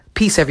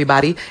Peace,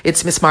 everybody.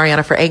 It's Miss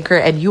Mariana for Anchor,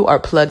 and you are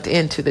plugged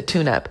into the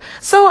tune-up.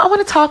 So I want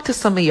to talk to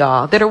some of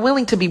y'all that are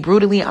willing to be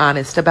brutally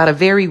honest about a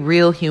very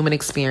real human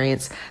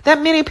experience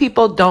that many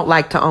people don't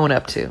like to own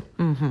up to.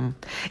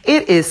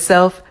 It is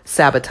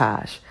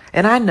self-sabotage.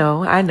 And I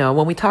know,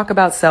 when we talk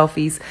about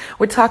selfies,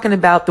 we're talking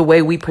about the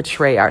way we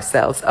portray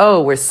ourselves.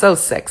 Oh, we're so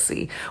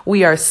sexy.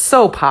 We are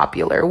so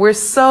popular. We're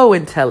so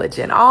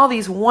intelligent. All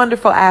these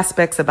wonderful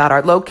aspects about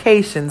our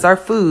locations, our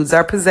foods,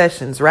 our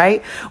possessions,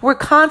 right? We're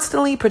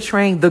constantly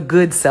portraying the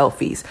good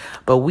selfies,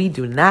 but we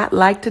do not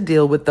like to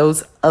deal with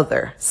those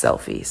other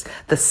selfies.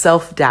 The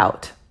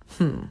self-doubt,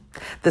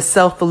 the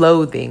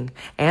self-loathing,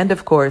 and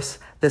of course,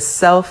 the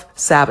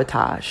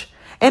self-sabotage.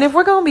 And if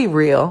we're going to be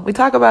real, we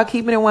talk about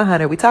keeping it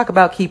 100. We talk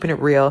about keeping it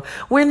real.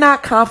 We're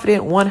not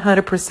confident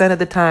 100% of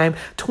the time,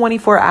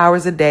 24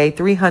 hours a day,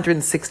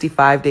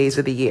 365 days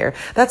of the year.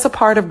 That's a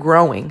part of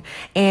growing.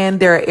 And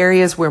there are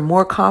areas we're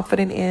more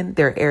confident in.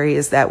 There are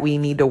areas that we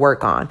need to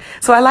work on.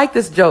 So I like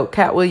this joke.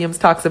 Cat Williams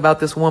talks about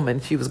this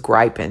woman. She was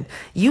griping.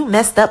 You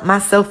messed up my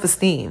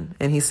self-esteem.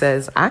 And he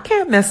says, I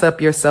can't mess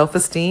up your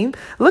self-esteem.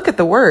 Look at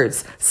the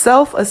words,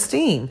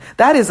 self-esteem.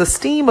 That is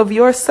esteem of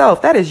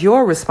yourself. That is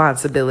your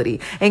responsibility.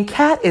 And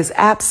Cat is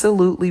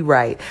absolutely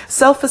right.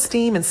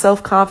 Self-esteem and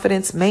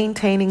self-confidence,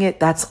 maintaining it,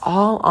 that's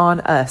all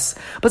on us.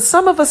 But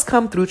some of us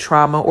come through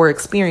trauma or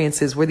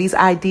experiences where these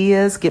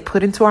ideas get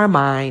put into our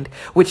mind,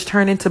 which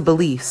turn into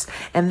beliefs.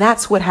 And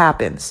that's what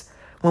happens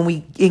when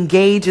we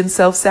engage in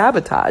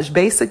self-sabotage.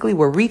 Basically,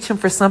 we're reaching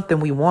for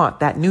something we want,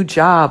 that new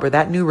job or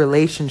that new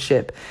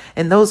relationship.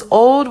 And those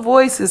old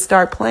voices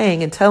start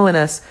playing and telling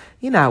us,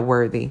 you're not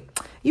worthy.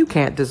 You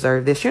can't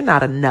deserve this. You're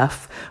not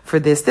enough for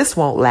this. This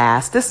won't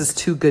last. This is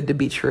too good to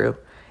be true.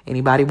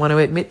 Anybody want to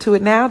admit to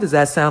it now? Does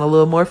that sound a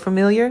little more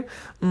familiar?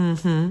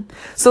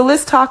 So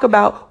let's talk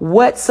about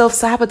what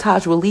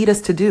self-sabotage will lead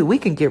us to do. We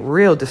can get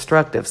real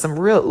destructive, some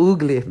real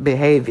ugly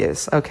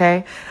behaviors,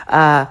 okay?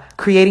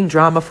 Creating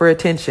drama for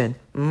attention.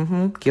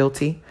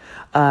 Guilty.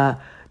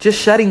 Just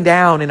shutting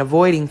down and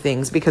avoiding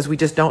things because we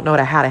just don't know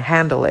how to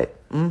handle it.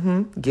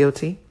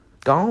 Guilty.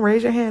 Go on,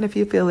 raise your hand if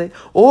you feel it.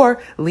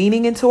 Or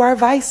leaning into our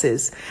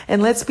vices.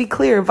 And let's be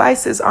clear,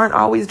 vices aren't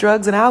always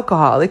drugs and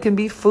alcohol. It can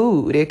be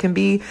food. It can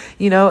be,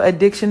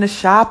 addiction to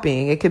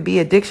shopping. It could be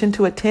addiction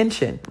to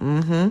attention.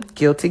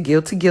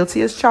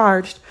 Guilty as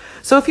charged.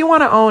 So if you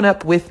want to own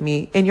up with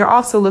me and you're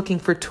also looking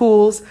for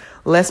tools,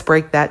 let's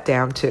break that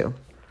down too.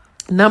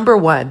 Number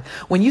one,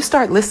 when you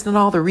start listing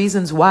all the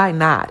reasons why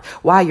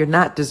you're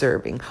not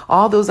deserving,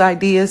 all those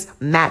ideas,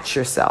 match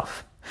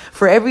yourself.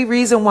 For every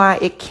reason why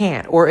it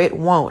can't or it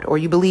won't, or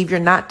you believe you're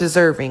not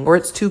deserving or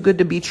it's too good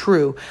to be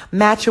true,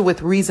 match it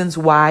with reasons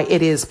why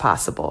it is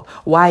possible,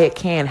 why it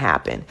can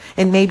happen,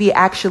 and maybe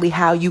actually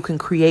how you can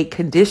create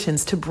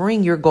conditions to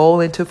bring your goal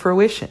into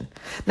fruition.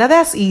 Now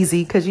that's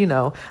easy because,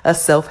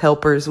 us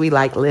self-helpers, we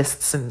like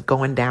lists and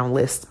going down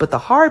lists. But the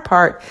hard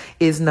part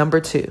is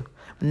number two.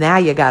 Now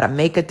you got to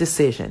make a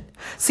decision.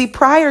 See,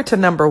 prior to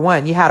number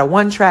one, you had a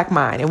one-track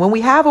mind. And when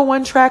we have a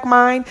one-track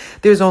mind,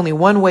 there's only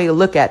one way to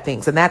look at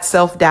things. And that's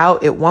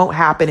self-doubt. It won't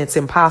happen. It's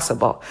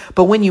impossible.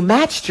 But when you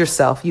matched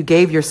yourself, you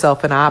gave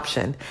yourself an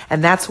option.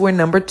 And that's where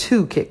number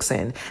two kicks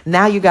in.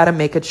 Now you got to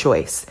make a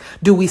choice.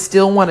 Do we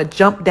still want to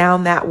jump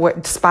down that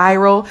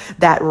spiral,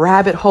 that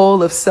rabbit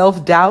hole of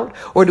self-doubt?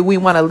 Or do we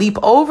want to leap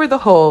over the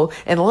hole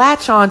and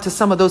latch on to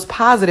some of those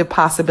positive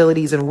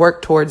possibilities and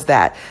work towards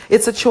that?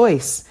 It's a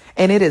choice.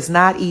 And it is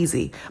not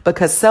easy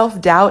because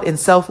self-doubt and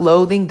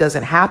self-loathing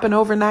doesn't happen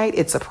overnight.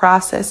 It's a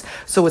process.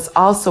 So it's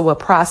also a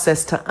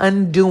process to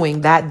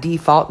undoing that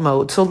default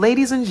mode. So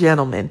ladies and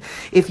gentlemen,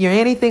 if you're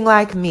anything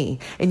like me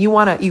and you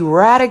want to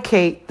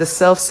eradicate the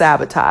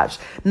self-sabotage,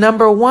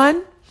 number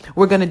one,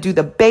 we're going to do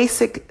the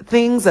basic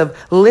things of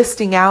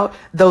listing out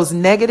those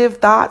negative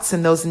thoughts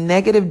and those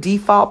negative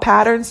default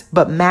patterns,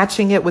 but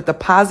matching it with the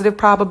positive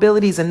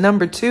probabilities. And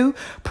number two,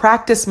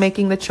 practice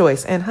making the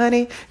choice. And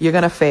honey, you're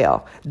going to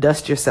fail.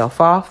 Dust yourself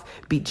off,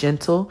 be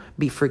gentle,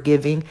 be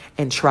forgiving,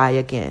 and try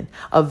again.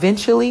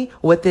 Eventually,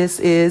 what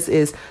this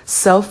is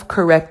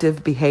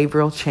self-corrective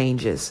behavioral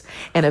changes.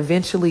 And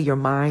eventually your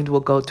mind will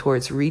go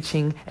towards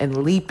reaching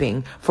and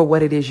leaping for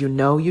what it is you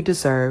know you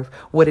deserve,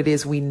 what it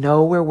is we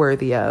know we're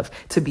worthy of,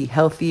 to be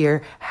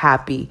healthier,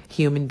 happy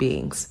human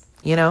beings.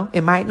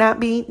 It might not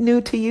be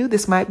new to you.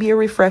 This might be a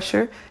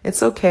refresher.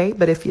 It's okay.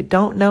 But if you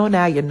don't know,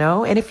 now you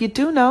know. And if you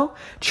do know,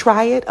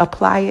 try it,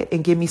 apply it,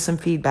 and give me some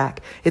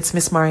feedback. It's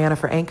Miss Mariana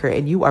for Anchor,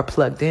 and you are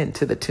plugged in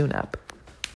to the tune-up.